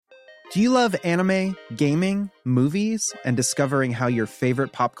Do you love anime, gaming, movies, and discovering how your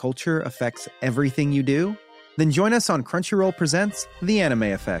favorite pop culture affects everything you do? Then join us on Crunchyroll Presents The Anime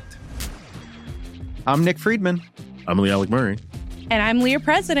Effect. I'm Nick Friedman. I'm Lee Alec Murray. And I'm Leah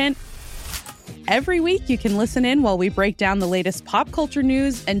President. Every week you can listen in while we break down the latest pop culture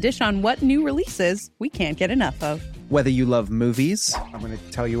news and dish on what new releases we can't get enough of. Whether you love movies, I'm going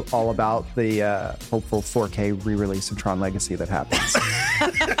to tell you all about the hopeful 4K re-release of Tron Legacy that happens.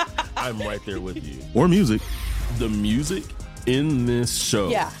 I'm right there with you. Or music. The music in this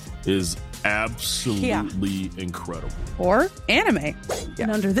show is absolutely incredible. Or anime. And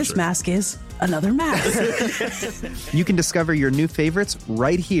under this mask is another mask. you can discover your new favorites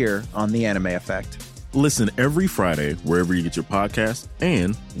right here on The Anime Effect. Listen every Friday wherever you get your podcast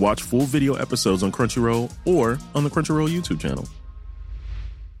and watch full video episodes on Crunchyroll or on the Crunchyroll YouTube channel.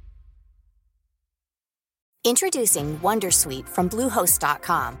 Introducing Wondersuite from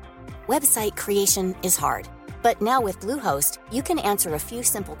Bluehost.com. Website creation is hard, but now with Bluehost, you can answer a few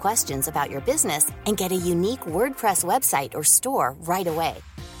simple questions about your business and get a unique WordPress website or store right away.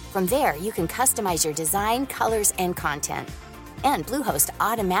 From there, you can customize your design, colors, and content. And Bluehost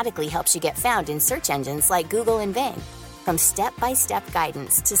automatically helps you get found in search engines like Google and Bing. From step-by-step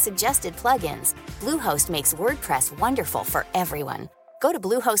guidance to suggested plugins, Bluehost makes WordPress wonderful for everyone. Go to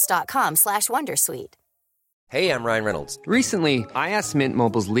bluehost.com/wondersuite. Hey, I'm Ryan Reynolds. Recently, I asked Mint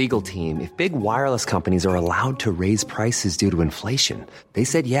Mobile's legal team if big wireless companies are allowed to raise prices due to inflation. They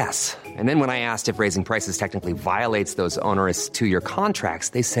said yes. And then when I asked if raising prices technically violates those onerous two-year contracts,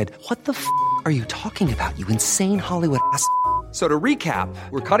 they said, "What the f*** are you talking about, you insane Hollywood ass?" So to recap,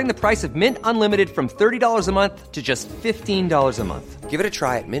 we're cutting the price of Mint Unlimited from $30 a month to just $15 a month. Give it a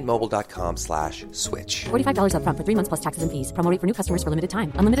try at mintmobile.com/switch. $45 up front for 3 months plus taxes and fees. Promo rate for new customers for limited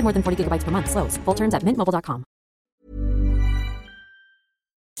time. Unlimited more than 40 gigabytes per month. Slows full terms at mintmobile.com.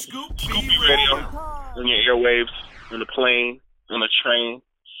 Scoop Radio on your airwaves, on the plane, on the train,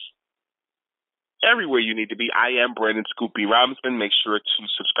 everywhere you need to be. I am Brandon Scoop B. Robinson. Make sure to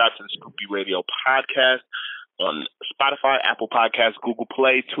subscribe to the Scoop B Radio podcast on Spotify, Apple Podcasts, Google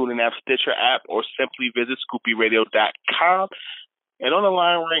Play, TuneIn app, Stitcher app, or simply visit ScoopBRadio.com. And on the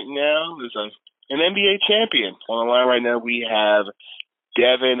line right now is an NBA champion. On the line right now we have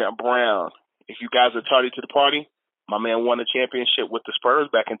Devin Brown. If you guys are tardy to the party, my man won a championship with the Spurs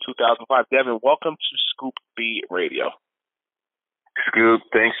back in 2005. Devin, welcome to Scoop B Radio. Scoop,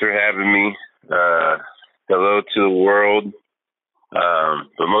 thanks for having me. Hello to the world.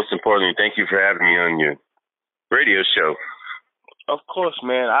 But most importantly, thank you for having me on your radio show. Of course,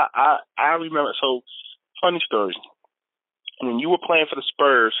 man. I remember. So, funny story. When you were playing for the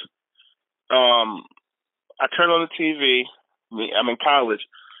Spurs, I turned on the TV. I'm in college,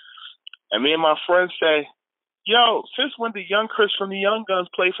 and me and my friends say, "Yo, since when did young Chris from the Young Guns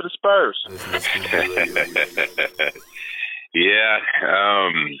play for the Spurs?" Yeah.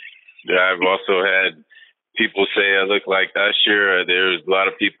 I've also had people say I look like Usher. There's a lot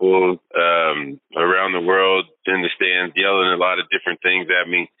of people around the world in the stands yelling a lot of different things at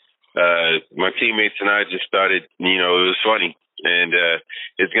me. My teammates and I just started, it was funny, and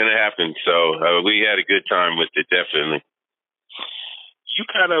it's going to happen. So we had a good time with it, definitely. You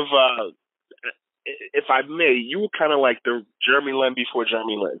kind of, if I may, you were kind of like the Jeremy Lin before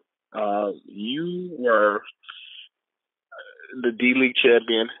Jeremy Lin. You were the D-League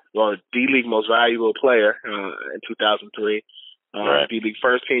champion, or D-League most valuable player in 2003. Right. D-League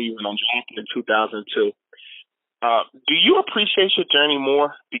first team, you went undrafted in 2002. Do you appreciate your journey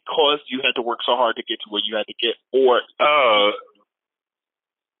more because you had to work so hard to get to where you had to get, or?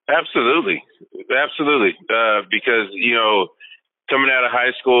 Absolutely. Absolutely. Because, coming out of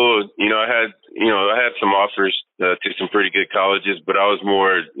high school, I had some offers to some pretty good colleges, but I was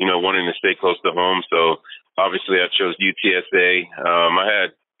more, wanting to stay close to home. So obviously I chose UTSA. I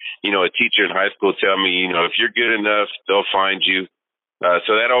had, a teacher in high school tell me, if you're good enough, they'll find you.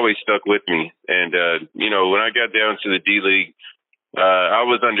 So that always stuck with me. And, when I got down to the D-League, I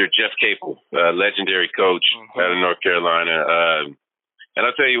was under Jeff Capel, legendary coach out of North Carolina. And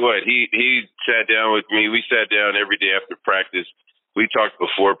I'll tell you what, he sat down with me. We sat down every day after practice. We talked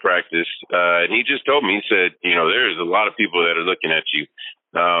before practice. And he just told me, he said, there's a lot of people that are looking at you.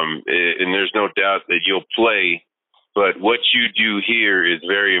 And there's no doubt that you'll play, but what you do here is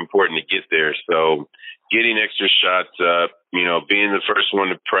very important to get there. So getting extra shots up, being the first one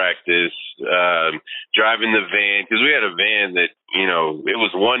to practice, driving the van, because we had a van that, it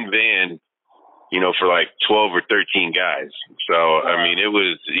was one van, for like 12 or 13 guys. So, I mean, it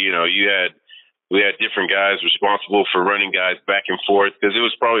was, we had different guys responsible for running guys back and forth, because it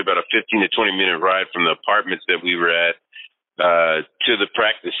was probably about a 15 to 20 minute ride from the apartments that we were at to the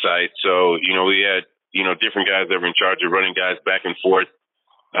practice site. So, we had, different guys that were in charge of running guys back and forth.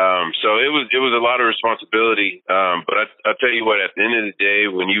 So it was a lot of responsibility. But I'll tell you what, at the end of the day,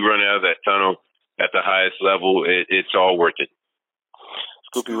 when you run out of that tunnel at the highest level, it's all worth it.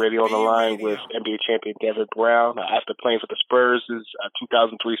 Scoopy Radio on the line with NBA champion Devin Brown. After playing for the Spurs'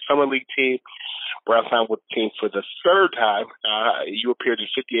 2003 Summer League team, Brown signed with the team for the third time. You appeared in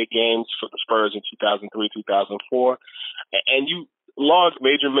 58 games for the Spurs in 2003-2004, and you logged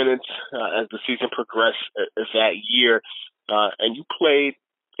major minutes as the season progressed that year. And you played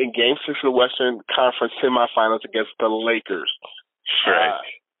in Game 6 of the Western Conference semifinals against the Lakers. Right.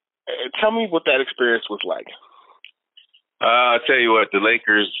 Tell me what that experience was like. I'll tell you what, the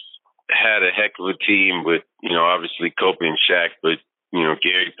Lakers had a heck of a team with, obviously Kobe and Shaq, but,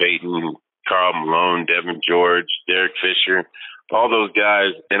 Gary Payton, Karl Malone, Devin George, Derek Fisher, all those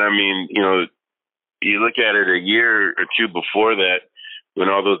guys. And I mean, you look at it a year or two before that, when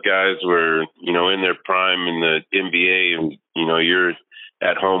all those guys were, in their prime in the NBA and, you're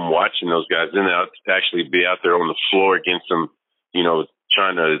at home watching those guys, then they'll actually be out there on the floor against them,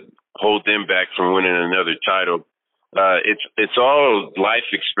 trying to hold them back from winning another title. It's all life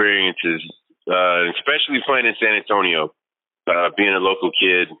experiences, especially playing in San Antonio, being a local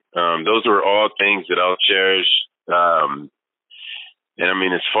kid. Those were all things that I'll cherish. And I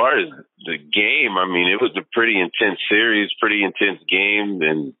mean, as far as the game, I mean, it was a pretty intense series, pretty intense game.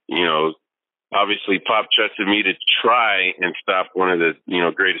 And, obviously Pop trusted me to try and stop one of the,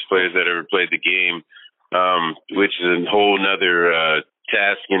 greatest players that ever played the game, which is a whole nother,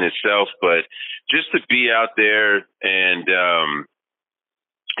 task in itself, but just to be out there and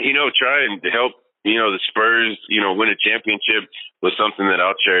try and help the Spurs win a championship was something that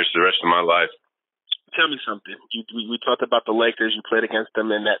I'll cherish the rest of my life. Tell me something. We talked about the Lakers. You played against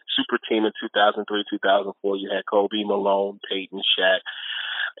them in that super team in 2003-2004. You had Kobe, Malone, Peyton, Shaq,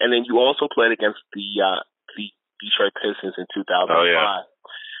 and then you also played against the Detroit Pistons in 2005. Oh, yeah.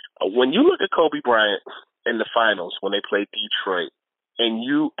 When you look at Kobe Bryant in the finals when they played Detroit, and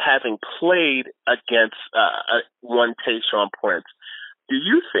you having played against one Tayshaun Prince, do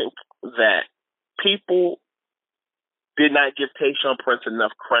you think that people did not give Tayshaun Prince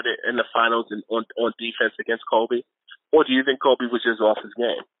enough credit in the finals and on defense against Kobe? Or do you think Kobe was just off his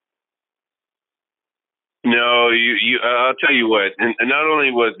game? No, I'll tell you what, and not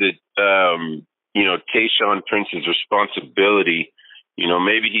only was it, Tayshaun Prince's responsibility,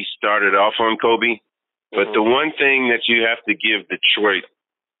 maybe he started off on Kobe, but the one thing that you have to give Detroit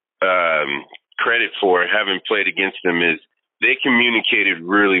credit for, having played against them, is they communicated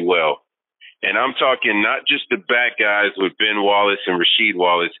really well. And I'm talking not just the back guys with Ben Wallace and Rasheed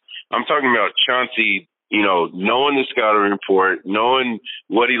Wallace. I'm talking about Chauncey, knowing the scouting report, knowing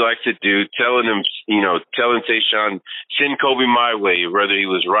what he likes to do, telling him, telling Tayshaun, send Kobe my way, whether he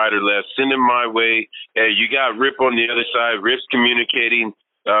was right or left, send him my way. Hey, you got Rip on the other side. Rip's communicating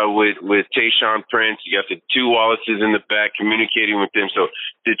with Tayshaun Prince. You got the two Wallaces in the back communicating with them. So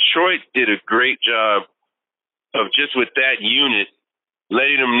Detroit did a great job of just with that unit,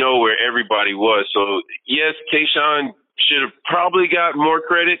 letting them know where everybody was. So, yes, Tayshaun should have probably got more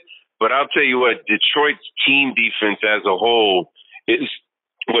credit, but I'll tell you what, Detroit's team defense as a whole is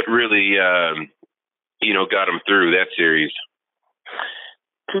what really, got them through that series.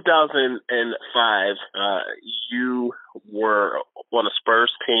 2005, you were on a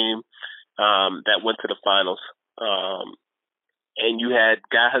Spurs team that went to the finals, and you had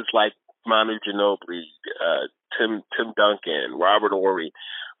guys like Manu Ginobili, Tim Duncan, Robert Horry,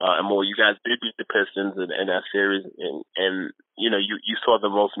 and more. You guys did beat the Pistons in that series, and you saw the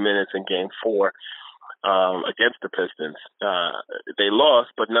most minutes in Game 4 against the Pistons. They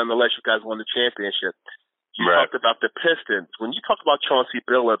lost, but nonetheless, you guys won the championship. You talked about the Pistons. When you talk about Chauncey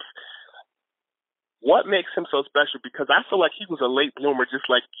Billups, what makes him so special? Because I feel like he was a late bloomer just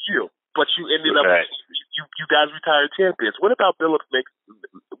like you, but you ended up, you guys retired champions. What about Billups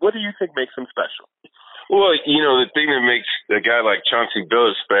what do you think makes him special? Well, the thing that makes a guy like Chauncey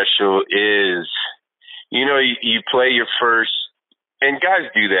Billups special is, you play your first, and guys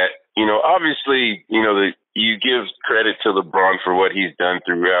do that. Obviously, you give credit to LeBron for what he's done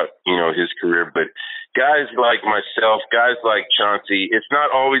throughout, his career, but guys like myself, guys like Chauncey, it's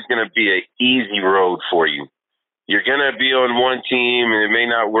not always going to be an easy road for you. You're going to be on one team and it may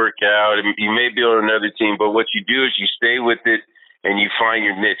not work out. You may be on another team, but what you do is you stay with it and you find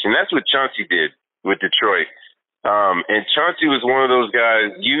your niche. And that's what Chauncey did with Detroit. And Chauncey was one of those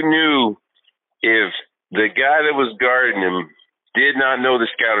guys, you knew if the guy that was guarding him did not know the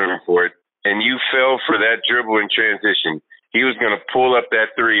scouting report and you fell for that dribble in transition, he was going to pull up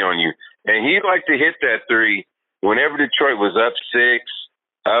that three on you. And he liked to hit that three whenever Detroit was up 6,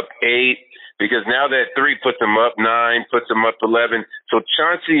 up 8, because now that 3 puts them up 9, puts them up 11. So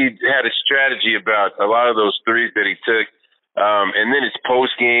Chauncey had a strategy about a lot of those threes that he took. And then his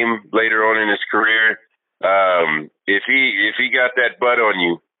post game later on in his career, if he got that butt on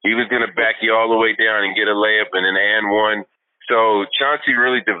you, he was going to back you all the way down and get a layup and an and one. So Chauncey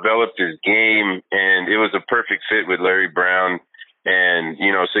really developed his game, and it was a perfect fit with Larry Brown. And,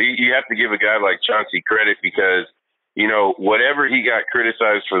 so you have to give a guy like Chauncey credit because, whatever he got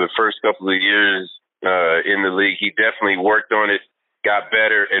criticized for the first couple of years in the league, he definitely worked on it, got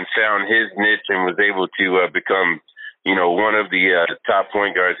better, and found his niche and was able to become, one of the top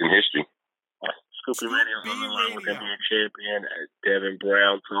point guards in history. Scoopy Radio's on the line with NBA champion Devin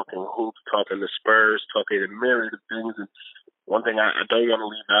Brown, talking hoops, talking the Spurs, talking a myriad of things. And one thing I don't want to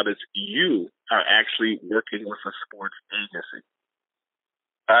leave out is you are actually working with a sports agency.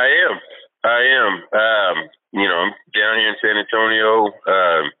 I am. I'm down here in San Antonio.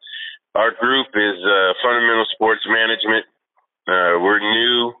 Our group is Fundamental Sports Management. We're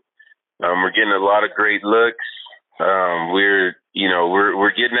new. We're getting a lot of great looks. We're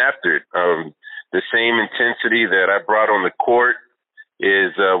getting after it. The same intensity that I brought on the court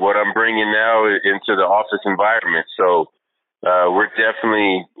is what I'm bringing now into the office environment. So we're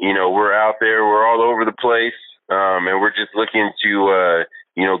definitely, we're out there. We're all over the place, and we're just looking to,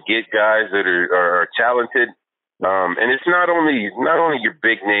 get guys that are talented. And it's not only your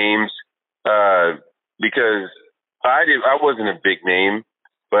big names, because I wasn't a big name,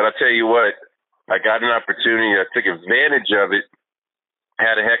 but I'll tell you what, I got an opportunity. I took advantage of it,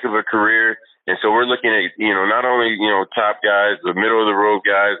 had a heck of a career. And so we're looking at, not only, top guys, but middle of the road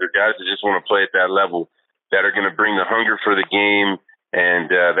guys or guys that just want to play at that level that are going to bring the hunger for the game. And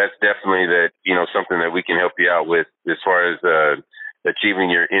that's definitely something that we can help you out with as far as achieving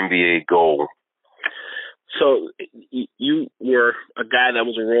your NBA goal. So you were a guy that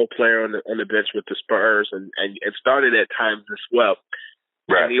was a role player on the bench with the Spurs and started at times as well.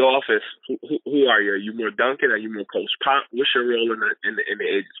 Right. In the office, who are you? Are you more Duncan? Are you more Coach Pop? What's your role in the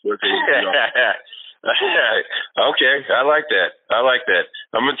agents? Okay, I like that. I'm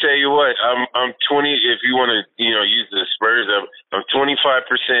gonna tell you what. I'm 20. If you want to, use the Spurs, I'm 25%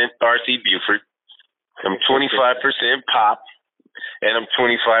 R.C. Buford. I'm 25% Pop, and I'm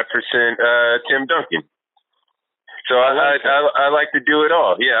 25% Tim Duncan. So I like to do it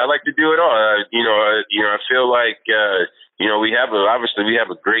all. Yeah, I like to do it all. I feel like. We have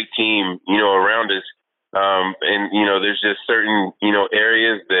a great team, around us. And there's just certain,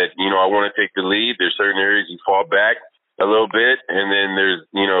 areas that, I want to take the lead. There's certain areas you fall back a little bit. And then there's,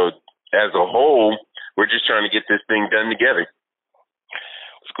 as a whole, we're just trying to get this thing done together.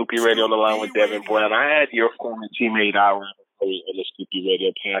 Scoopy Radio on the line with Devin Brown. I had your former teammate on the Scoopy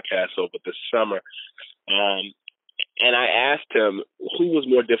Radio podcast over the summer. And I asked him who was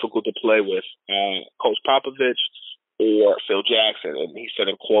more difficult to play with, Coach Popovich or Phil Jackson. And he said,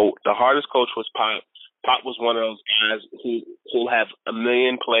 in quote, the hardest coach was Pop. Pop was one of those guys who'll have a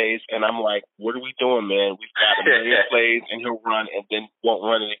million plays, and I'm like, what are we doing, man? We've got a million plays, and he'll run and then won't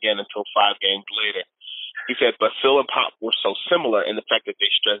run it again until 5 games later. He said, but Phil and Pop were so similar in the fact that they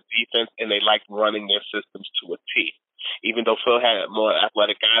stressed defense and they liked running their systems to a T. Even though Phil had more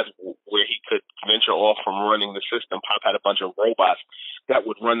athletic guys where he could venture off from running the system, Pop had a bunch of robots that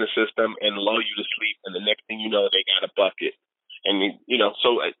would run the system and lull you to sleep, and the next thing you know, they got a bucket. And,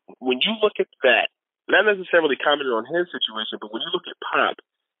 so when you look at that, not necessarily commenting on his situation, but when you look at Pop,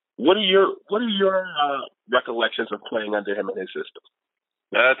 what are your recollections of playing under him in his system?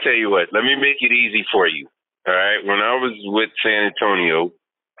 I'll tell you what. Let me make it easy for you. All right. When I was with San Antonio,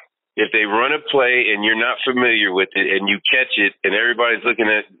 if they run a play and you're not familiar with it and you catch it and everybody's looking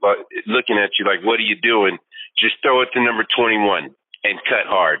at you like, what are you doing? Just throw it to number 21 and cut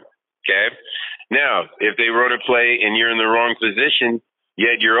hard. Okay. Now, if they run a play and you're in the wrong position,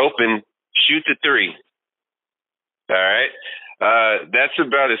 yet you're open, shoot the 3. All right. That's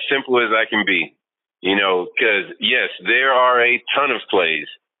about as simple as I can be, because yes, there are a ton of plays.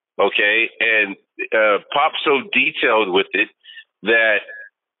 Okay. And Pop's so detailed with it that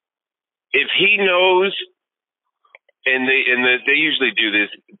if he knows, and they usually do this,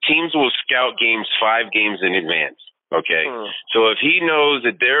 teams will scout games 5 games in advance. Okay. So if he knows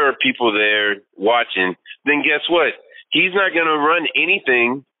that there are people there watching, then guess what? He's not going to run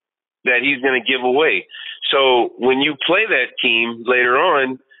anything that he's going to give away. So when you play that team later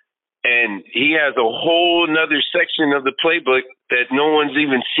on and he has a whole nother section of the playbook that no one's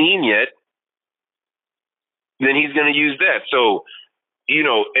even seen yet, then he's going to use that. So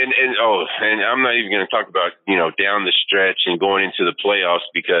and I'm not even going to talk about, down the stretch and going into the playoffs,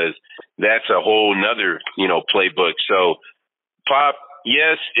 because that's a whole nother, playbook. So Pop,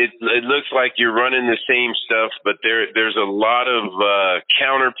 yes, it looks like you're running the same stuff, but there's a lot of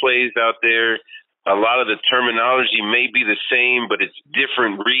counter plays out there. A lot of the terminology may be the same, but it's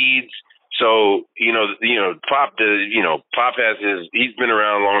different reads. So, Pop has he's been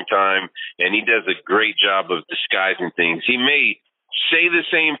around a long time, and he does a great job of disguising things. He may say the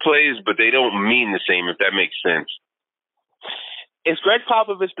same plays, but they don't mean the same, if that makes sense. Is Greg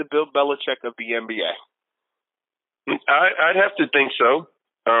Popovich the Bill Belichick of the NBA? I'd have to think so.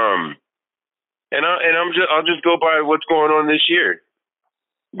 I'll just go by what's going on this year.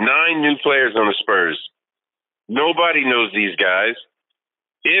 9 new players on the Spurs. Nobody knows these guys.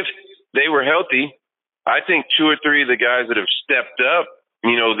 If they were healthy, I think 2 or 3 of the guys that have stepped up,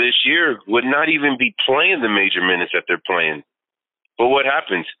 this year would not even be playing the major minutes that they're playing. But what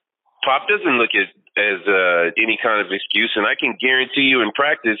happens? Pop doesn't look at as any kind of excuse, and I can guarantee you in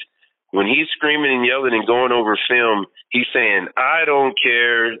practice, when he's screaming and yelling and going over film, he's saying, I don't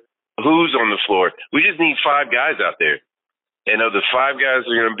care who's on the floor. We just need 5 guys out there. And of the 5 guys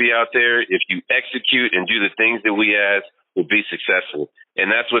that are going to be out there, if you execute and do the things that we ask, we'll be successful. And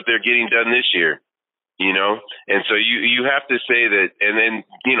that's what they're getting done this year, And so you have to say that, and then,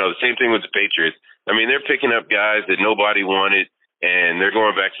 the same thing with the Patriots. I mean, they're picking up guys that nobody wanted, and they're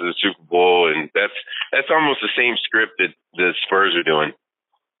going back to the Super Bowl, and that's almost the same script that the Spurs are doing.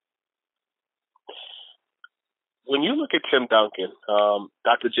 When you look at Tim Duncan,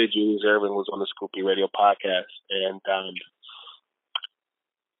 Dr. J. Julius Erving was on the Scoopy Radio podcast, and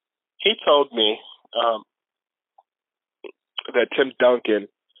he told me that Tim Duncan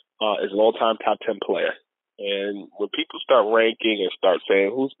is an all-time top 10 player. And when people start ranking and start saying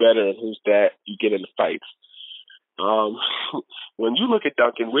who's better and who's that, you get into fights. When you look at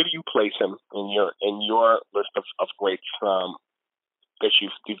Duncan, where do you place him in your list of greats that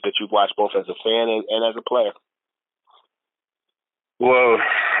you've watched both as a fan and as a player? Well,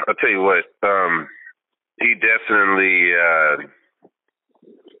 I'll tell you what. He definitely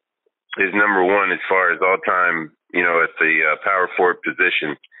is number 1 as far as all time. At the power forward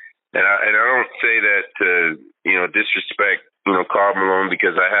position, and I don't say that to disrespect Karl Malone,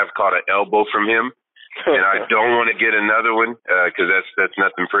 because I have caught an elbow from him. And I don't want to get another one because that's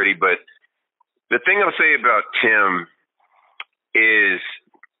nothing pretty. But the thing I'll say about Tim is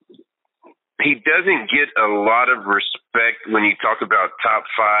he doesn't get a lot of respect when you talk about top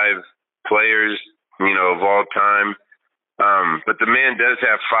 5 players, of all time. But the man does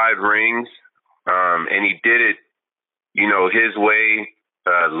have 5 rings, and he did it, his way,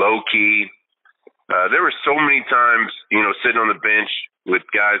 low key. There were so many times, sitting on the bench with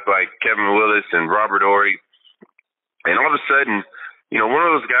guys like Kevin Willis and Robert Horry, and all of a sudden, one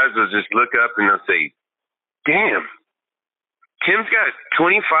of those guys will just look up and they'll say, damn, Tim's got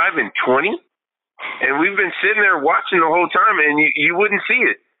 25 and 20? And we've been sitting there watching the whole time, and you wouldn't see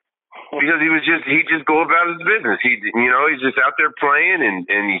it because he just go about his business. He's just out there playing, and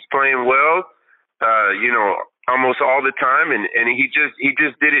he's playing well, almost all the time, and he just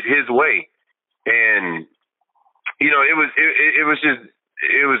did it his way. And it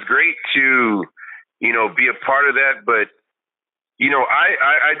was great to be a part of that. But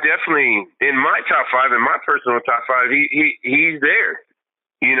I definitely, in my top 5, in my personal top 5, he's there.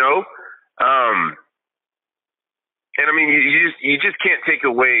 And I mean, you just can't take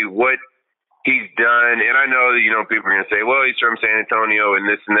away what he's done. And I know that people are gonna say, well, he's from San Antonio and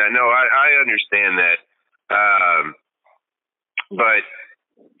this and that. No, I understand that. But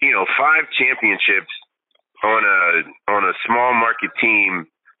 5 championships on a small market team,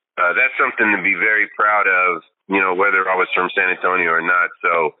 that's something to be very proud of, whether I was from San Antonio or not.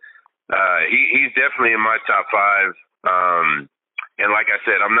 So he's definitely in my top 5. And like I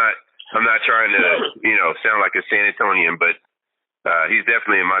said, I'm not trying to sound like a San Antonian, but he's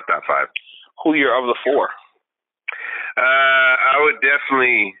definitely in my top 5. Who are of the 4? I would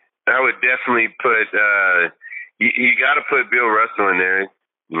definitely put you got to put Bill Russell in there.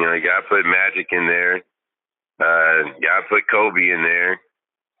 You got to put Magic in there. You got to put Kobe in there.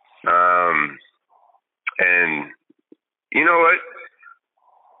 And you know what?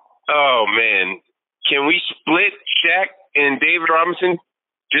 Oh man, can we split Shaq and David Robinson?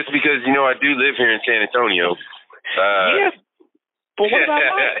 Just because I do live here in San Antonio. Yeah, but what about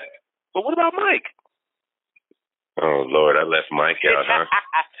Mike? But what about Mike? Oh Lord, I left Mike out, huh?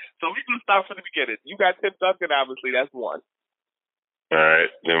 So we can start from the beginning. You got Tim Duncan, obviously. That's 1. All right,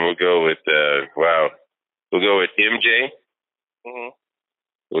 then we'll go with we'll go with MJ. Mm-hmm.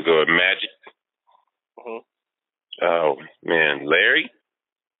 We'll go with Magic. Mm-hmm. Oh man, Larry.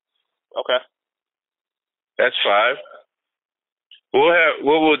 5.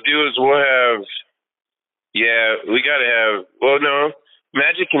 What we'll do is we got to have, no,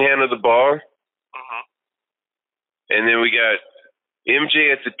 Magic can handle the ball. Uh-huh. And then we got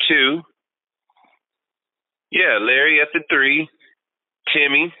MJ at the 2. Yeah, Larry at the 3.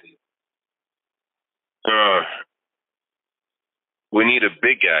 Timmy. We need a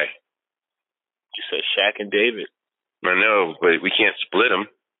big guy. You said Shaq and David. I know, but we can't split them.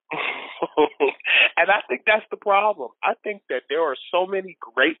 And I think that's the problem. I think that there are so many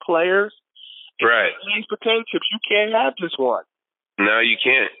great players. Right. These potato chips, you can't have just one. No, you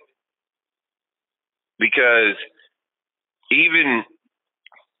can't. Because even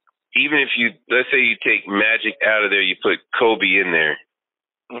if you, let's say you take Magic out of there, you put Kobe in there.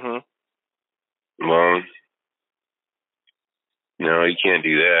 Mm-hmm. Well, no, you can't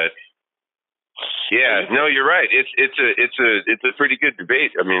do that. Yeah, no, you're right. It's a pretty good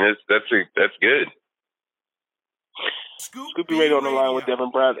debate. I mean, that's good. Scoopy Radio on the line with Devin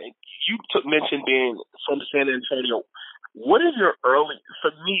Brown. You mentioned being from San Antonio. What is your early?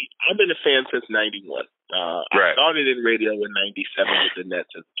 For me, I've been a fan since '91. I started in radio in '97 with the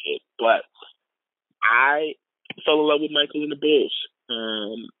Nets as a kid, but I fell in love with Michael and the Bulls.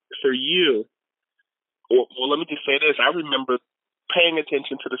 For you, well, let me just say this: I remember paying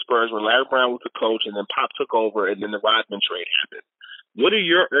attention to the Spurs when Larry Brown was the coach, and then Pop took over, and then the Rodman trade happened. What are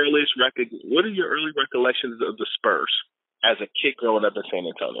your early recollections of the Spurs as a kid growing up in San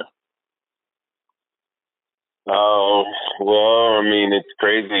Antonio? Oh, well, I mean, it's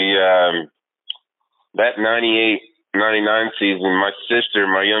crazy. That 98-99 season, my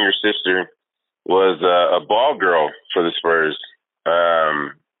younger sister, was a ball girl for the Spurs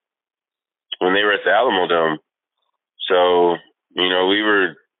when they were at the Alamo Dome. So, we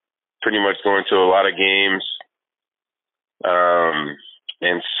were pretty much going to a lot of games.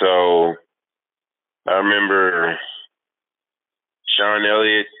 And so I remember Sean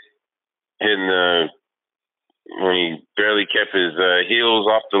Elliott when he barely kept his heels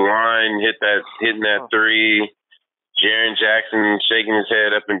off the line, hitting that 3. Jaren Jackson shaking his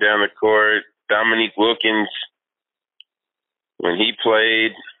head up and down the court. Dominique Wilkins, when he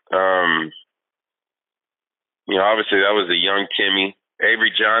played, obviously that was a young Timmy.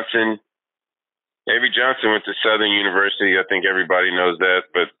 Avery Johnson went to Southern University. I think everybody knows that,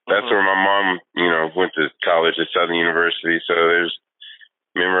 but that's where my mom, went to college at Southern University. So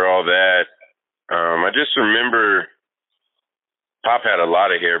remember all that. I just remember Pop had a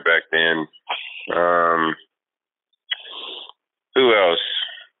lot of hair back then. Who else?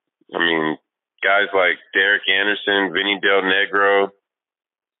 I mean, guys like Derek Anderson, Vinny Del Negro,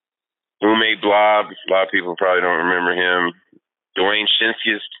 Ume Blob. A lot of people probably don't remember him. Dwayne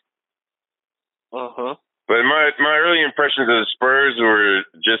Shinskis. But my early impressions of the Spurs were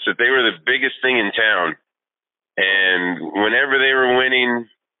just that they were the biggest thing in town. And whenever they were winning,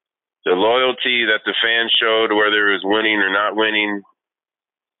 the loyalty that the fans showed, whether it was winning or not winning,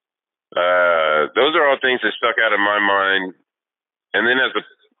 those are all things that stuck out of my mind. And then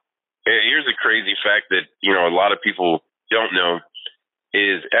here's a crazy fact that, a lot of people don't know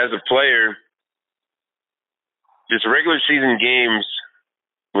is as a player, just regular season games,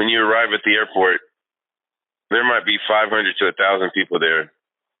 when you arrive at the airport, there might be 500 to 1,000 people there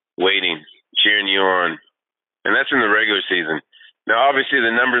waiting, cheering you on. And that's in the regular season. Now, obviously,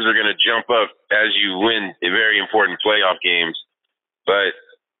 the numbers are going to jump up as you win very important playoff games. But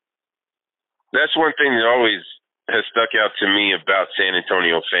that's one thing that always has stuck out to me about San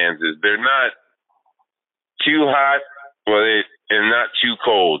Antonio fans is they're not too hot and not too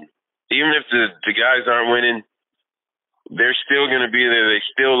cold. Even if the guys aren't winning, they're still going to be there. They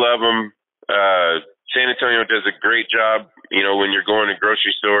still love them. San Antonio does a great job, when you're going to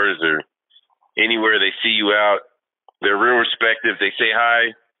grocery stores or anywhere they see you out. They're real respectful. They say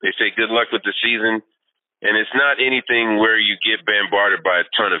hi. They say good luck with the season. And it's not anything where you get bombarded by a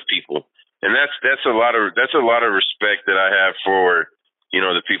ton of people. And that's a lot of respect that I have for,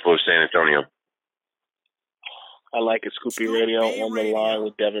 the people of San Antonio. I like it. Scoopy Radio on the line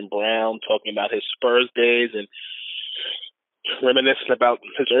with Devin Brown talking about his Spurs days and reminiscing about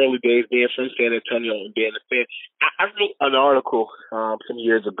his early days being from San Antonio and being a fan. I wrote an article some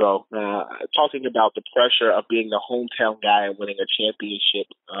years ago talking about the pressure of being the hometown guy and winning a championship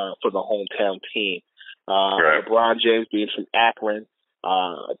for the hometown team. LeBron James being from Akron,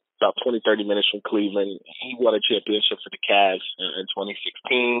 about 20-30 minutes from Cleveland. He won a championship for the Cavs in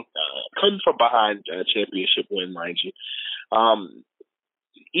 2016. Coming from behind a championship win, mind you.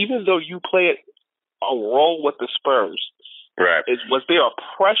 Even though you played a role with the Spurs, right? Was there a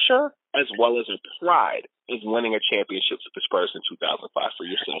pressure as well as her pride is winning a championship with the Spurs in 2005 for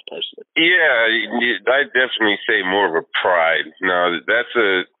yourself personally? Yeah, I'd definitely say more of a pride. No, that's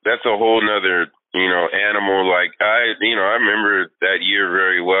a whole nother, animal. Like I remember that year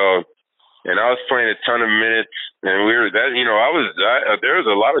very well, and I was playing a ton of minutes, and there was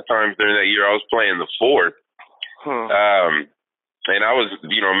a lot of times during that year I was playing the 4. And I was,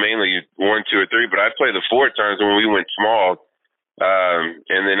 mainly 1, 2, or 3, but I played the 4 times when we went small.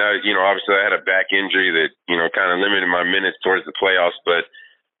 And then obviously I had a back injury that, kind of limited my minutes towards the playoffs. But,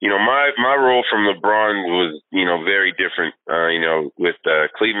 my role from LeBron was, very different, with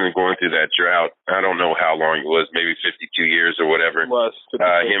Cleveland going through that drought. I don't know how long it was, maybe 52 years or whatever.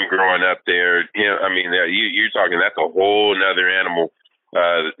 Him growing up there, you're talking, that's a whole nother animal.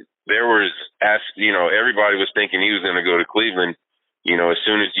 There was, everybody was thinking he was going to go to Cleveland, as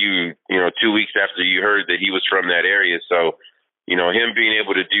soon as 2 weeks after you heard that he was from that area. So, him being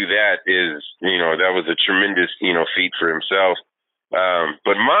able to do that is, that was a tremendous, feat for himself.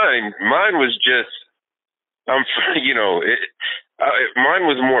 But mine was just, mine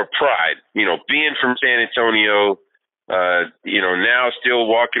was more pride, being from San Antonio, now still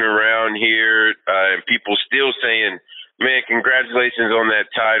walking around here, and people still saying, man, congratulations on that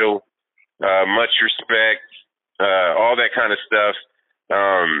title. Much respect, all that kind of stuff.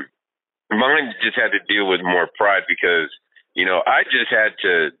 Mine just had to deal with more pride because, I just had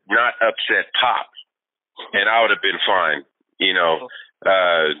to not upset Pop, and I would have been fine,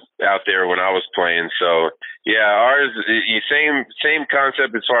 out there when I was playing. So, yeah, ours, same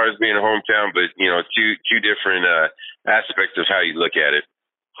concept as far as being a hometown, but, two different aspects of how you look at it.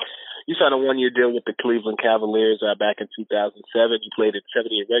 You signed a 1-year deal with the Cleveland Cavaliers back in 2007. You played in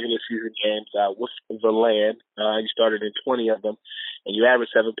 78 regular season games with the Land. You started in 20 of them, and you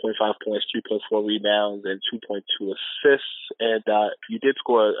averaged 7.5 points, 3.4 rebounds, and 2.2 assists. And you did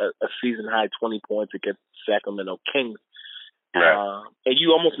score a season-high 20 points against Sacramento Kings. Right. And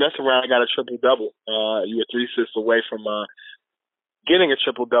you almost messed around and got a triple-double. You were 3 assists away from getting a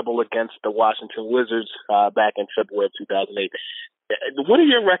triple-double against the Washington Wizards back in February of 2008. What are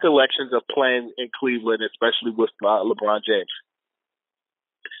your recollections of playing in Cleveland, especially with LeBron James?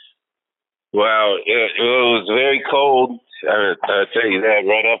 Well, it was very cold. I'll tell you that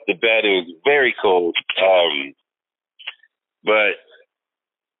right off the bat. It was very cold. But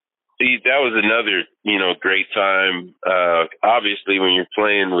that was another, great time. Obviously, when you're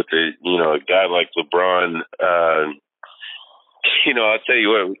playing with a guy like LeBron, I'll tell you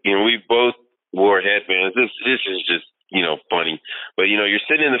what, we both wore headbands. This is just, funny. But, you're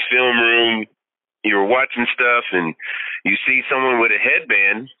sitting in the film room, you're watching stuff, and you see someone with a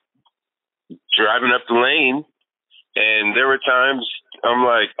headband driving up the lane. And there were times I'm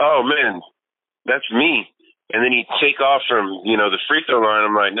like, oh, man, that's me. And then he'd take off from, the free throw line.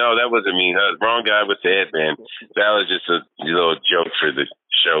 I'm like, no, that wasn't me. That was the wrong guy with the headband. That was just a little joke for the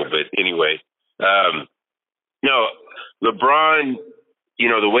show. But anyway, no, LeBron,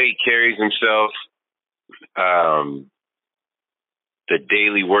 the way he carries himself, the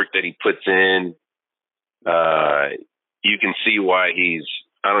daily work that he puts in, you can see why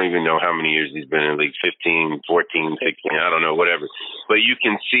I don't even know how many years he's been in the league, 15, 14, 16, I don't know, whatever. But you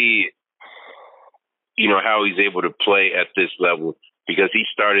can see, how he's able to play at this level because he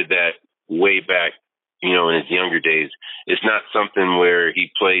started that way back, in his younger days. It's not something where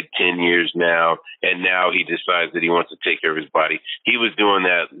he played 10 years now and now he decides that he wants to take care of his body. He was doing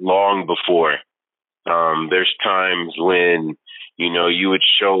that long before. There's times when, you would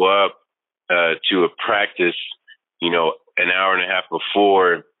show up to a practice, an hour and a half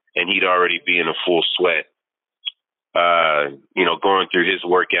before, and he'd already be in a full sweat, going through his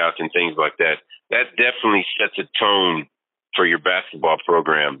workouts and things like that. That definitely sets a tone for your basketball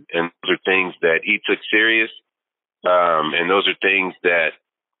program. And those are things that he took serious. And those are things that,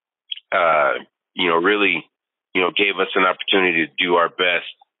 really, gave us an opportunity to do our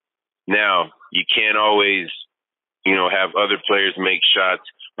best. Now, you can't always, have other players make shots,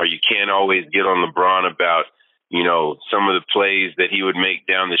 or you can't always get on LeBron about, some of the plays that he would make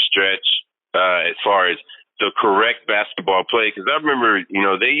down the stretch, as far as the correct basketball play. Because I remember,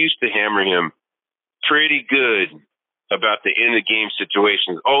 they used to hammer him pretty good about the end of game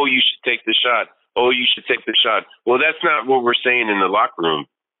situations. Oh, you should take the shot. Oh, you should take the shot. Well, that's not what we're saying in the locker room.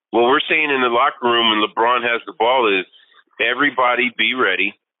 What we're saying in the locker room when LeBron has the ball is everybody be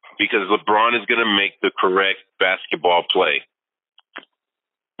ready because LeBron is going to make the correct basketball play.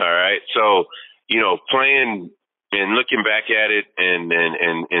 All right. So, playing and looking back at it and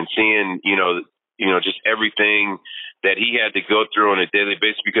seeing, just everything that he had to go through on a daily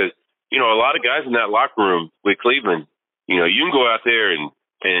basis because, a lot of guys in that locker room with Cleveland, you can go out there and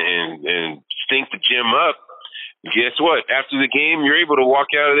and stink the gym up, guess what? After the game, you're able to walk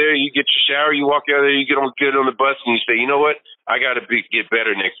out of there, you get your shower, you walk out of there, you get on the bus, and you say, you know what? I got to get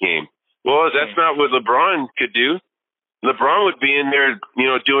better next game. Well, that's not what LeBron could do. LeBron would be in there,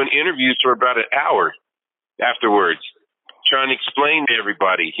 doing interviews for about an hour afterwards, trying to explain to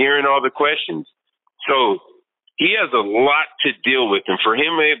everybody, hearing all the questions. So he has a lot to deal with. And for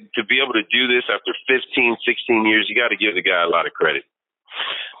him to be able to do this after 15, 16 years, you got to give the guy a lot of credit.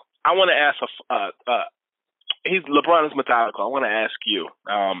 I want to ask LeBron is methodical. I want to ask you,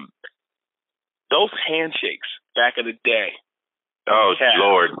 those handshakes back in the day. Oh,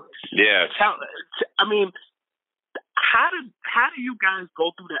 Lord. Yeah. How do you guys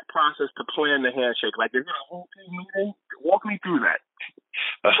go through that process to plan the handshake? Like, is it a whole team meeting? Walk me through that.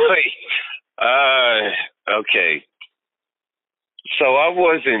 Okay. So I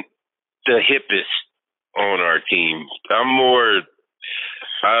wasn't the hippest on our team. I'm more,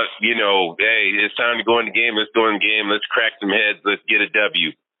 hey, it's time to go in the game. Let's go in the game. Let's crack some heads. Let's get a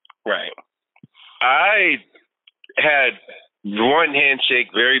W. Right. I had one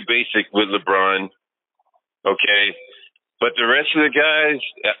handshake, very basic, with LeBron. Okay. But the rest of the guys,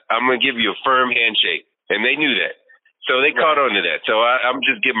 I'm going to give you a firm handshake. And they knew that. So they caught on to that. So I'm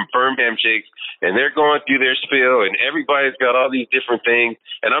just giving firm handshakes, and they're going through their spiel, and everybody's got all these different things.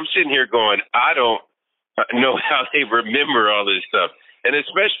 And I'm sitting here going, I don't know how they remember all this stuff. And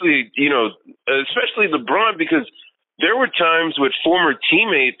especially LeBron, because there were times with former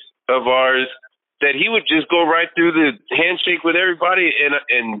teammates of ours that he would just go right through the handshake with everybody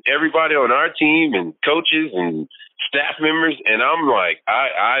and everybody on our team and coaches and staff members. And I'm like,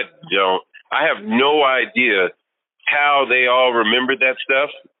 I have no idea how they all remembered that stuff.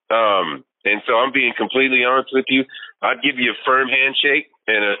 And so I'm being completely honest with you. I'd give you a firm handshake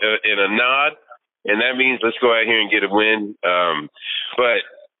and a nod, and that means let's go out here and get a win. But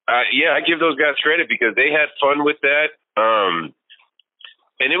I give those guys credit because they had fun with that.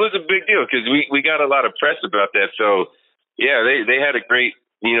 And it was a big deal because we got a lot of press about that. So, yeah, they had a great,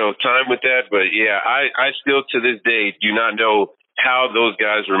 time with that. But, yeah, I still to this day do not know how those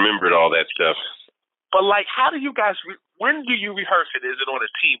guys remembered all that stuff. But, how do you guys when do you rehearse it? Is it on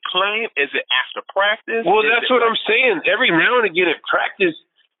a team plane? Is it after practice? Well, that's what I'm saying. Every now and again at practice,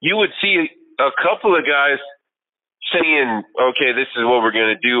 you would see a couple of guys saying, okay, this is what we're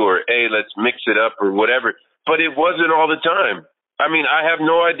going to do, or, hey, let's mix it up or whatever. But it wasn't all the time. I mean, I have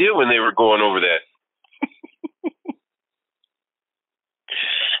no idea when they were going over that.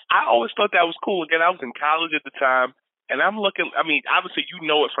 I always thought that was cool. Again, I was in college at the time, and I'm looking, obviously you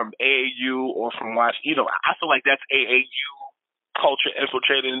know it from AAU or from Washington. I feel like that's AAU culture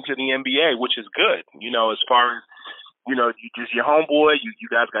infiltrated into the NBA, which is good, as far as, you just your homeboy, you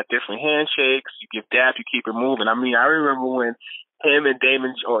guys got different handshakes, you give dap, you keep it moving. I remember when him and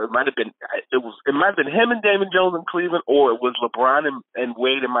Damon, or it might have been him and Damon Jones in Cleveland, or it was LeBron and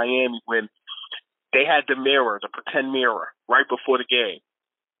Wade in Miami when they had the pretend mirror right before the game,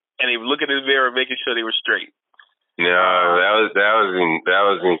 and they were looking in the mirror, making sure they were straight. No, that was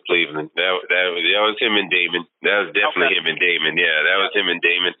in Cleveland. That was him and Damon. That was definitely him and Damon. Yeah, that was him and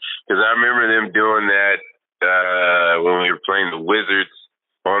Damon because I remember them doing that when we were playing the Wizards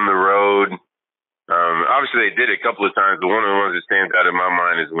on the road. Obviously, they did it a couple of times, but one of the ones that stands out in my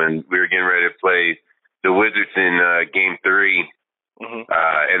mind is when we were getting ready to play the Wizards in Game 3,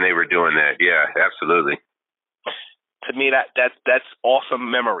 and they were doing that. Yeah, absolutely. To me, that's awesome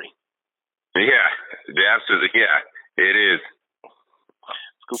memory. Yeah, absolutely. Yeah, it is.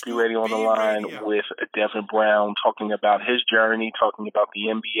 Scoopy Radio on the line with Devin Brown, talking about his journey, talking about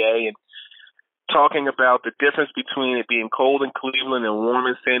the NBA, and talking about the difference between it being cold in Cleveland and warm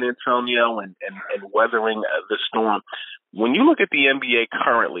in San Antonio and weathering the storm. When you look at the NBA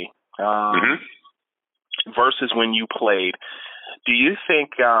currently versus when you played, do you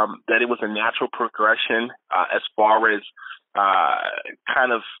think that it was a natural progression as far as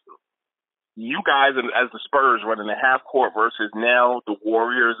kind of you guys as the Spurs running the half court versus now the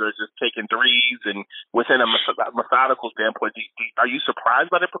Warriors are just taking threes and within a methodical standpoint, are you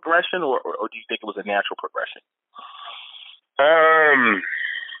surprised by the progression or do you think it was a natural progression?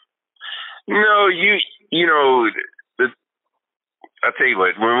 No, I'll tell you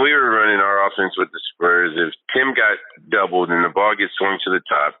what, when we were running our offense with the Spurs, if Tim got doubled and the ball gets swung to the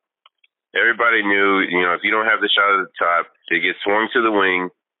top, everybody knew, if you don't have the shot at the top, it gets swung to the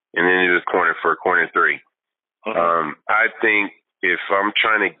wing and then it was corner for a corner three. I think if I'm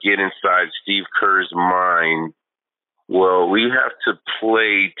trying to get inside Steve Kerr's mind, well, we have to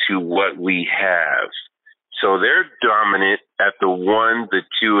play to what we have. So they're dominant at the 1, the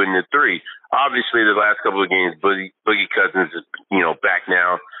 2, and the 3. obviously the last couple of games, Boogie Cousins is, back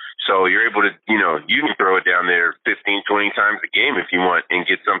now. So you're able to, you can throw it down there 15, 20 times a game if you want and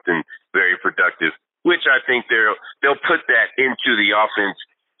get something very productive, which I think they'll put that into the offense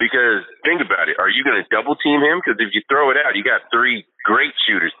because think about it. Are you going to double team him? Because if you throw it out, you got 3 great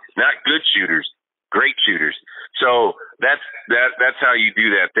shooters, not good shooters, great shooters. So that's how you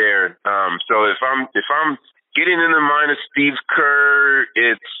do that there. So if I'm getting in the mind of Steve Kerr,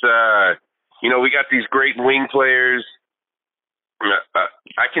 it's, we got these great wing players.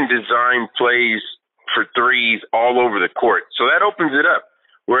 I can design plays for threes all over the court. So that opens it up.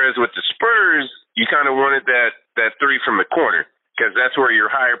 Whereas with the Spurs, you kind of wanted that three from the corner because that's where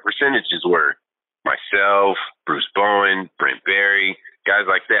your higher percentages were. Myself, Bruce Bowen, Brent Berry, guys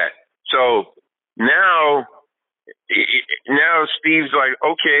like that. So now Steve's like,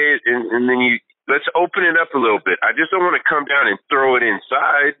 okay, and then let's open it up a little bit. I just don't want to come down and throw it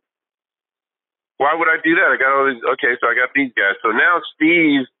inside. Why would I do that? I got all these. Okay, so I got these guys. So now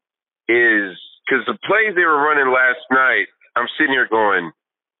Steve is, because the plays they were running last night, I'm sitting here going,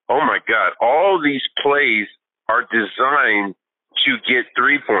 oh my God, all these plays are designed to get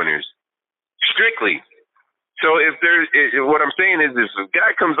 3-pointers strictly. So what I'm saying is, if a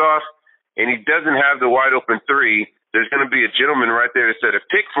guy comes off and he doesn't have the wide open 3, there's going to be a gentleman right there to set a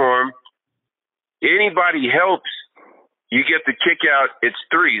pick for him. Anybody helps. You get the kick out, it's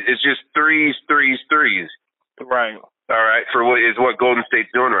threes. It's just threes. Right. All right, for what Golden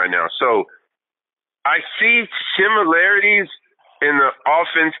State's doing right now. So I see similarities in the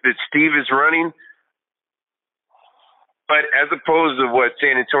offense that Steve is running, but as opposed to what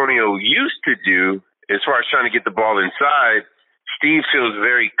San Antonio used to do, as far as trying to get the ball inside, Steve feels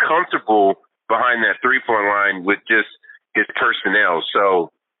very comfortable behind that 3-point line with just his personnel.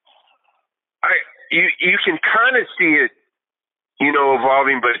 So you can kind of see it,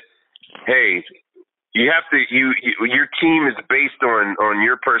 evolving, but hey, you have to, your team is based on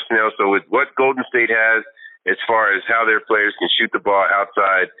your personnel. So with what Golden State has, as far as how their players can shoot the ball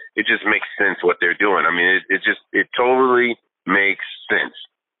outside, it just makes sense what they're doing. I mean, it totally makes sense.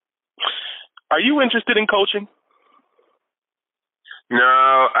 Are you interested in coaching?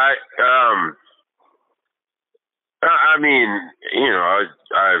 No, I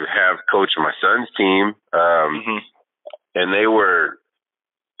have coached my son's team. And they were,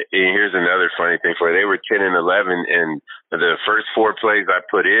 here's another funny thing for you. They were 10 and 11, and the first 4 plays I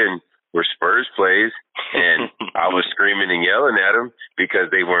put in were Spurs plays, and I was screaming and yelling at them because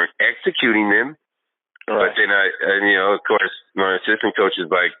they weren't executing them. Right. But then of course, my assistant coach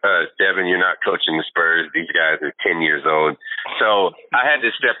is like, Devin, you're not coaching the Spurs. These guys are 10 years old. So I had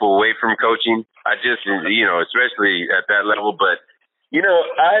to step away from coaching. I just, especially at that level, but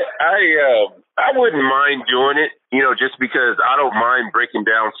I wouldn't mind doing it, just because I don't mind breaking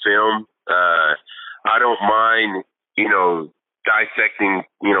down film. I don't mind, dissecting,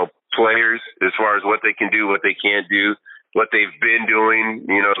 players as far as what they can do, what they can't do, what they've been doing,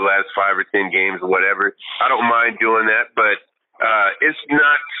 the last 5 or 10 games or whatever. I don't mind doing that, but it's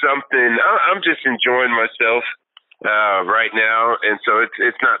not something I'm just enjoying myself right now. And so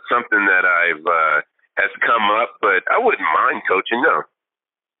it's not something that I've has come up, but I wouldn't mind coaching, no.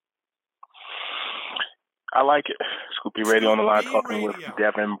 I like it. Scoopy Radio on the line talking with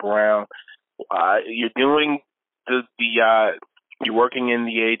Devin Brown. You're doing you're working in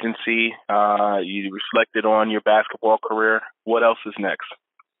the agency. You reflected on your basketball career. What else is next?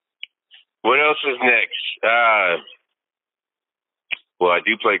 What else is next? Well, I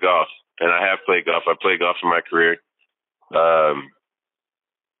do play golf, and I have played golf. I played golf in my career.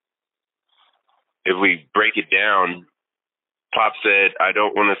 If we break it down, Pop said, I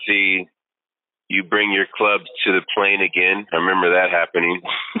don't want to see you bring your clubs to the plane again. I remember that happening.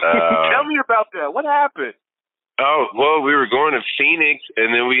 Tell me about that. What happened? Oh, well, we were going to Phoenix, and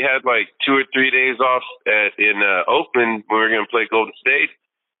then we had like 2 or 3 days off in Oakland when we were going to play Golden State.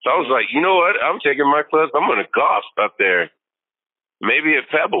 So I was like, you know what? I'm taking my clubs. I'm going to golf up there, maybe at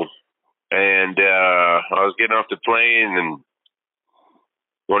Pebble. And I was getting off the plane, and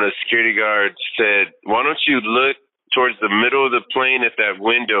one of the security guards said, why don't you look towards the middle of the plane at that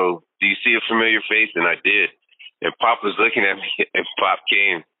window? Do you see a familiar face? And I did. And Pop was looking at me, and Pop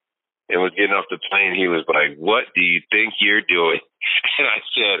came and was getting off the plane. He was like, what do you think you're doing? And I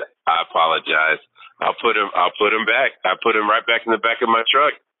said, I apologize. I'll put him back. I put him right back in the back of my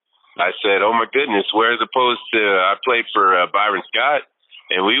truck. I said, oh, my goodness, whereas opposed to I played for Byron Scott,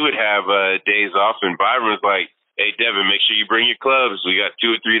 and we would have days off, and Byron was like, hey, Devin, make sure you bring your clubs. We got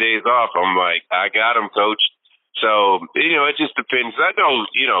 2 or 3 days off. I'm like, I got them, coach. So, it just depends. I know,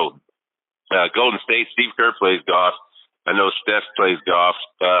 Golden State, Steve Kerr plays golf. I know Steph plays golf.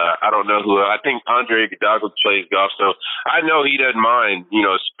 I don't know who. I think Andre Iguodala plays golf. So I know he doesn't mind,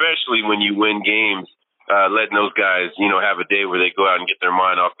 especially when you win games, letting those guys, have a day where they go out and get their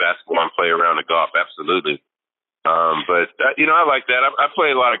mind off basketball and play around the golf. Absolutely. But I like that. I play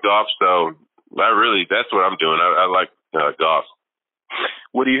a lot of golf, so that's what I'm doing. I like golf.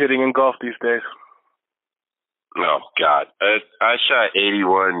 What are you hitting in golf these days? Oh, God. I shot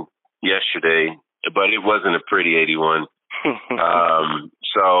 81 yesterday, but it wasn't a pretty 81.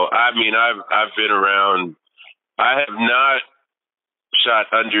 So, I mean, I've been around. I have not shot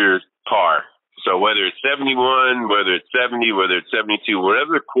under par. So whether it's 71, whether it's 70, whether it's 72,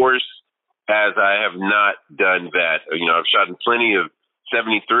 whatever the course has, I have not done that. I've shot in plenty of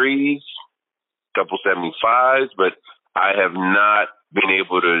 73s, a couple 75s, but I have not been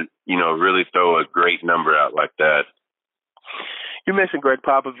able to, really throw a great number out like that. You mentioned Greg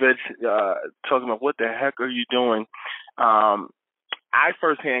Popovich, talking about what the heck are you doing? I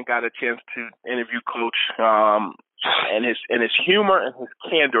firsthand got a chance to interview Coach and his humor and his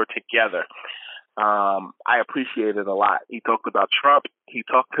candor together. I appreciate it a lot. He talked about Trump. He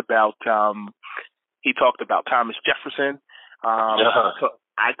talked about Thomas Jefferson. So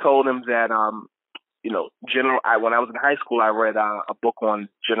I told him that when I was in high school, I read a book on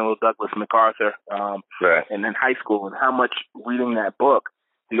General Douglas MacArthur and in high school, and how much reading that book,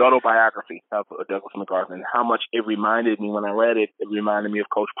 the autobiography of Douglas MacArthur, and how much it reminded me when I read it. It reminded me of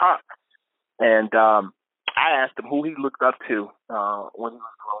Coach Pop. And I asked him who he looked up to when he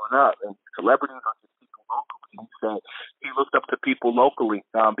was growing up, and celebrities or just people locally. He said he looked up to people locally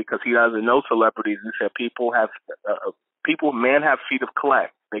because he doesn't know celebrities. He said men have feet of clay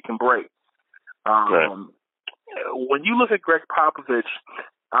they can break. When you look at Greg Popovich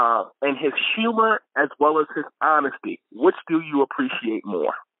and his humor as well as his honesty, which do you appreciate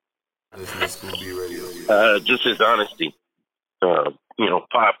more? Just his honesty. Pop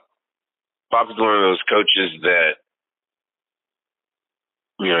is one of those coaches that,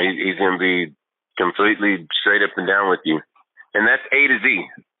 he's going to be completely straight up and down with you. And that's A to Z.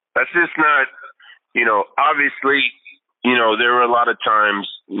 That's just not, obviously, there were a lot of times,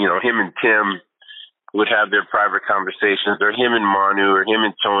 him and Tim would have their private conversations, or him and Manu, or him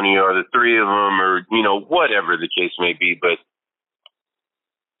and Tony, or the three of them, or, whatever the case may be. But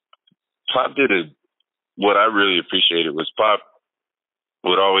Pop what I really appreciated was Pop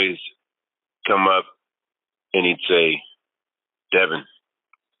would always come up and he'd say, Devin,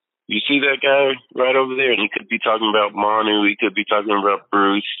 you see that guy right over there? And he could be talking about Manu, he could be talking about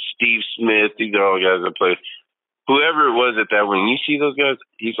Bruce, Steve Smith, these are all guys that play. Whoever it was at that when you see those guys,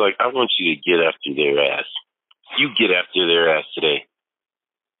 he's like, I want you to get after their ass. You get after their ass today.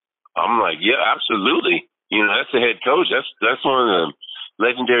 I'm like, yeah, absolutely. That's the head coach. That's one of the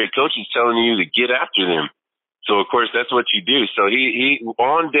legendary coaches telling you to get after them. So, of course, that's what you do. So he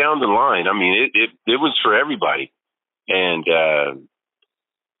on down the line, I mean, it was for everybody. And,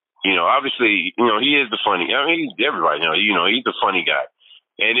 obviously, he is the funny. I mean, everybody knows, he's the funny guy.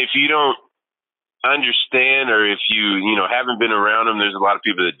 And if you don't understand, or if you haven't been around him, there's a lot of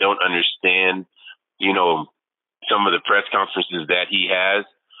people that don't understand, some of the press conferences that he has.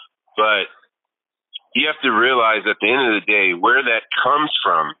 But you have to realize at the end of the day, where that comes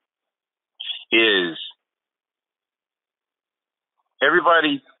from is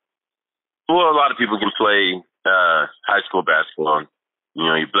everybody, a lot of people can play high school basketball.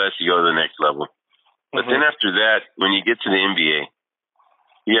 You're blessed to go to the next level. But then after that, when you get to the NBA,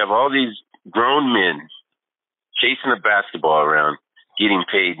 you have all these grown men chasing a basketball around, getting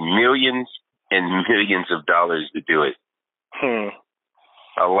paid millions and millions of dollars to do it.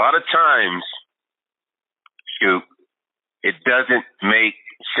 A lot of times, Scoop, it doesn't make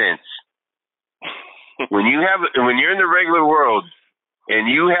sense. When you're in the regular world and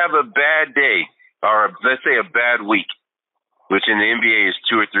you have a bad day, or let's say a bad week, which in the NBA is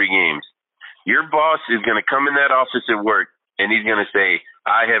 2 or 3 games, your boss is going to come in that office at work and he's going to say,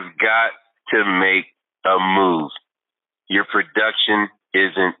 I have got to make a move. Your production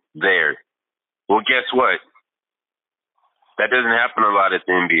isn't there. Well, guess what? That doesn't happen a lot at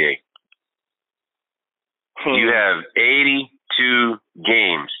the NBA. You have 82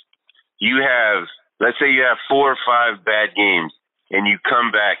 games. Let's say you have 4 or 5 bad games, and you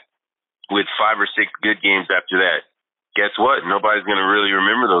come back with 5 or 6 good games after that. Guess what? Nobody's going to really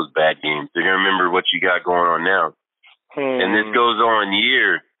remember those bad games. They're going to remember what you got going on now. And this goes on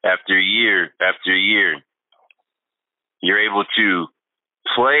year after year after year. You're able to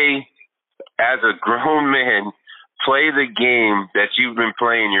play as a grown man, play the game that you've been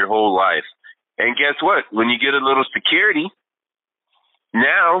playing your whole life. And guess what? When you get a little security,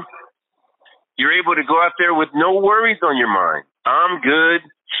 now You're able to go out there with no worries on your mind. I'm good.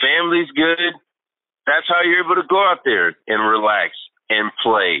 Family's good. That's how you're able to go out there and relax and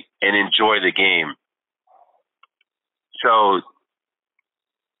play and enjoy the game. So,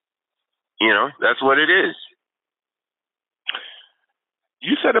 that's what it is.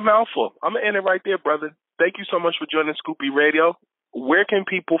 You said a mouthful. I'm going to end it right there, brother. Thank you so much for joining Scoopy Radio. Where can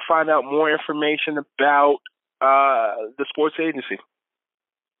people find out more information about the sports agency?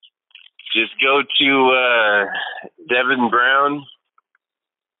 Just go to Devin Brown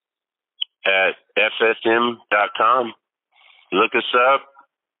at FSM.com. Look us up.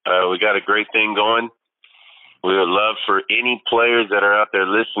 We got a great thing going. We would love for any players that are out there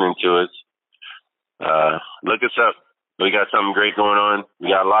listening to us. Look us up. We got something great going on. We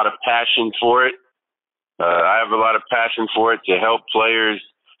got a lot of passion for it. I have a lot of passion for it to help players,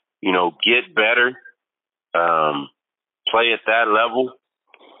 get better, play at that level,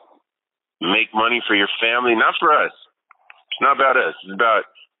 make money for your family, not for us. It's not about us. It's about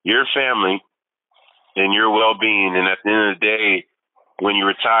your family and your well-being. And at the end of the day, when you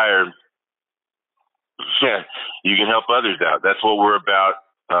retire, you can help others out. That's what we're about.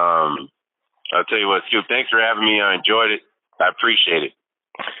 I'll tell you what, Scoop, thanks for having me. I enjoyed it. I appreciate it.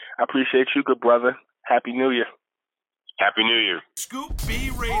 I appreciate you, good brother. Happy New Year. Happy New Year. Scoop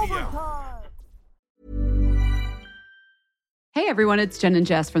B Radio. Hey everyone, it's Jen and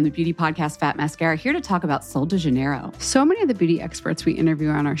Jess from the beauty podcast Fat Mascara here to talk about Sol de Janeiro. So many of the beauty experts we interview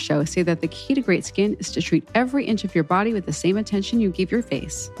on our show say that the key to great skin is to treat every inch of your body with the same attention you give your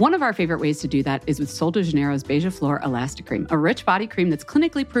face. One of our favorite ways to do that is with Sol de Janeiro's Beija Flor Elastic Cream, a rich body cream that's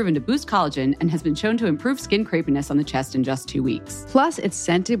clinically proven to boost collagen and has been shown to improve skin crepiness on the chest in just 2 weeks. Plus, it's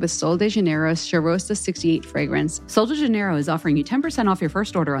scented with Sol de Janeiro's Charosta 68 fragrance. Sol de Janeiro is offering you 10% off your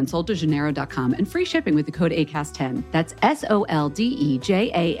first order on soldejaneiro.com and free shipping with the code ACAST10. That's SOLDEJANEIRO,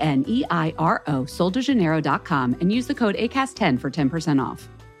 soldejaneiro.com, and use the code ACAST10 for 10% off.